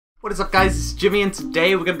What is up, guys? It's Jimmy, and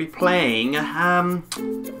today we're going to be playing,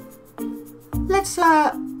 let's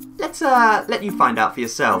let you find out for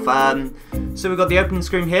yourself. So we've got the opening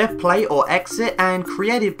screen here, play or exit, and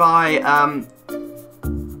created by,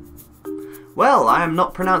 well, I am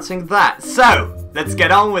not pronouncing that. So, let's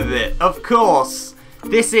get on with it. Of course,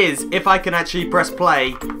 this is, if I can actually press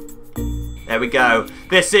play, there we go.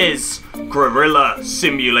 This is Gorilla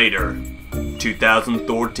Simulator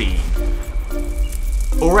 2013.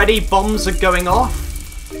 Already bombs are going off.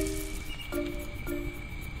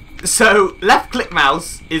 So left click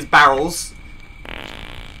mouse is barrels.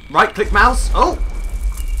 Right click mouse,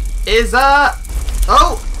 is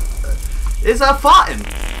farting.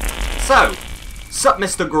 So, sup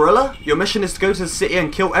Mr. Gorilla, your mission is to go to the city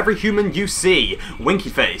and kill every human you see. Winky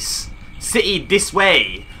face. City this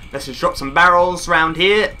way. Let's just drop some barrels around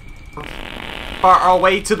here. Far our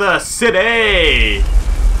way to the city.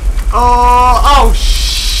 Oh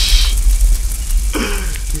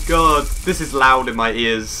God, this is loud in my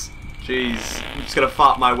ears. Jeez, I'm just gonna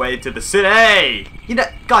fart my way to the city. You know,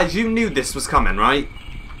 guys, you knew this was coming, right?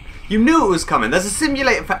 You knew it was coming. There's a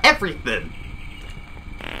simulator for everything.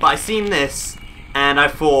 But I seen this, and I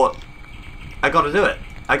thought, I gotta do it.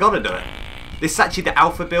 I gotta do it. This is actually the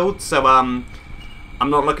alpha build, so I'm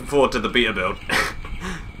not looking forward to the beta build.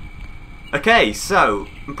 Okay, so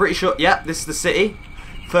I'm pretty sure. Yeah, this is the city.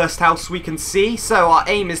 First house we can see. So our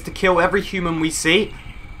aim is to kill every human we see.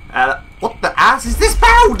 What the ass is this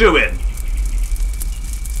barrel doing?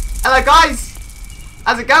 Hello guys!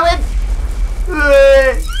 How's it going?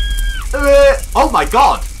 Oh my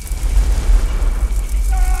god!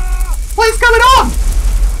 What is going on?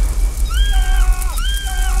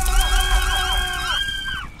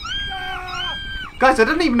 Guys, I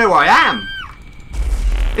don't even know where I am.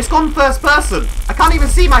 It's gone first person. I can't even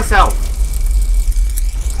see myself.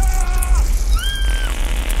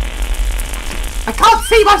 I can't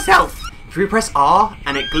see myself! If you press R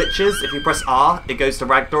and it glitches, if you press R, it goes to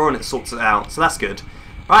ragdoll and it sorts it out. So that's good.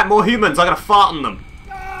 Alright, more humans. I'm going to fart on them.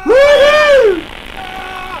 Woohoo!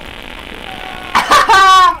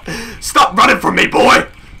 Stop running from me, boy!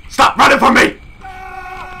 Stop running from me!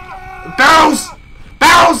 Barrels!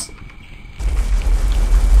 Barrels!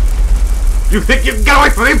 You think you can get away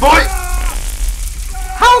from me, boy?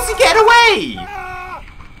 How's he getting away?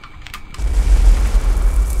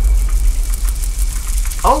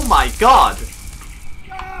 Oh my god!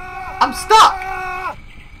 I'm stuck!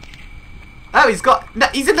 Oh,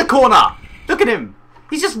 he's in the corner! Look at him!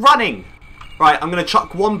 He's just running! Right, I'm gonna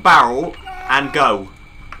chuck one barrel and go.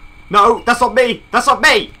 No, that's not me! That's not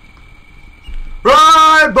me!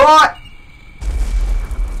 Right, boy!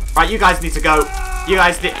 Right, you guys need to go. You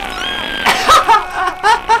guys need...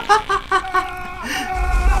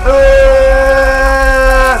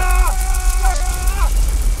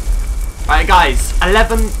 Right guys,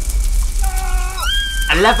 11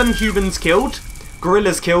 humans killed,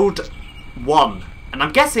 gorillas killed 1. And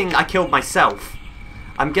I'm guessing I killed myself.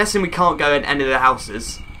 I'm guessing we can't go in any of the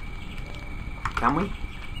houses. Can we?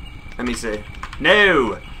 Let me see.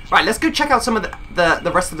 No! Right, let's go check out some of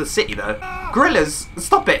the rest of the city though. Gorillas,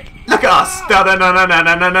 stop it! Look at us!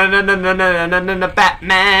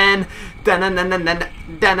 Batman!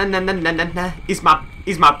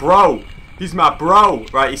 He's my bro! He's my bro!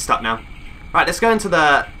 Right, he's stuck now. Right, let's go into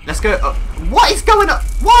the... Let's go... what is going on?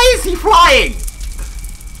 Why is he flying?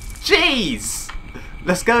 Jeez!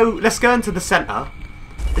 Let's go into the centre.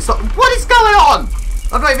 It's not... What is going on?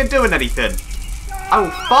 I'm not even doing anything. I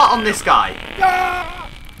will fart on this guy.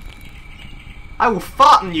 I will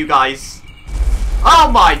fart on you guys. Oh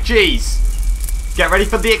my jeez. Get ready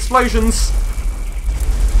for the explosions.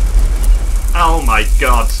 Oh my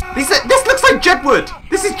god. This looks like Jedward.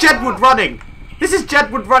 This is Jedward running. This is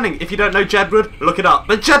Jedward running. If you don't know Jedward, look it up.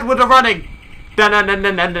 But Jedward are running.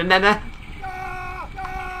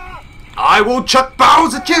 I will chuck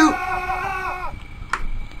barrels at you.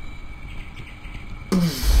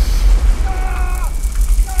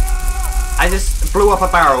 I just blew up a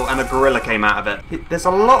barrel and a gorilla came out of it. There's a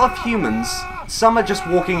lot of humans. Some are just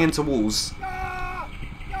walking into walls.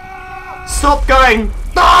 Stop going.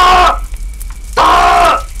 Ah!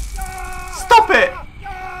 Ah! Stop it.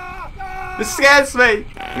 This scares me.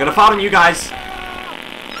 I'm gonna fart on you guys.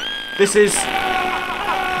 This is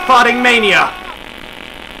farting mania.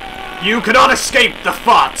 You cannot escape the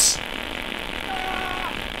farts.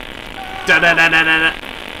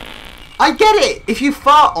 I get it. If you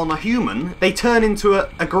fart on a human, they turn into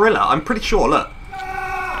a gorilla. I'm pretty sure. Look.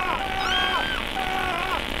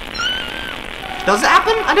 Does it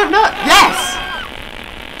happen? I don't know. Yes.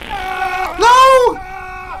 No.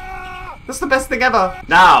 That's the best thing ever.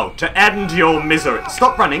 Now, to end your misery.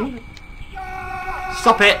 Stop running.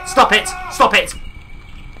 Stop it. Stop it. Stop it.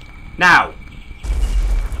 Now.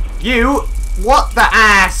 You. What the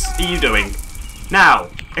ass are you doing? Now.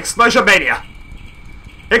 Explosion mania.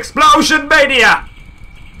 Explosion mania.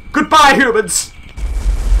 Goodbye, humans.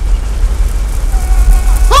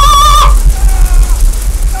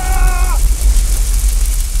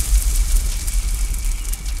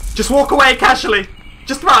 Just walk away casually.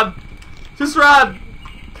 Just run. Just run.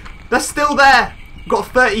 They're still there. We've got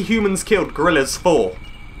 30 humans killed. Gorillas 4.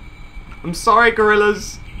 I'm sorry,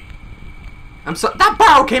 gorillas. I'm sorry. That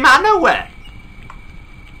barrel came out of nowhere.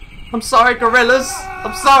 I'm sorry, gorillas.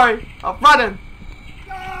 I'm sorry. I'm running.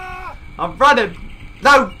 I'm running.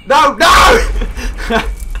 No, no, no!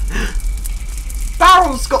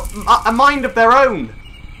 Barrels got a mind of their own.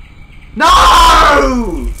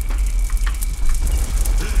 No!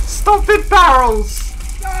 Stop it, barrels!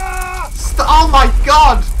 Oh my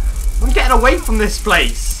god! I'm getting away from this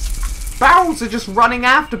place. Barrels are just running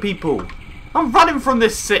after people. I'm running from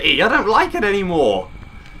this city. I don't like it anymore.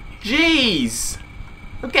 Jeez.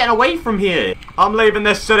 I'm getting away from here. I'm leaving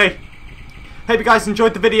this city. Hope you guys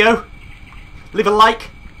enjoyed the video. Leave a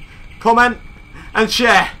like, comment, and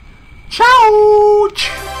share. Ciao!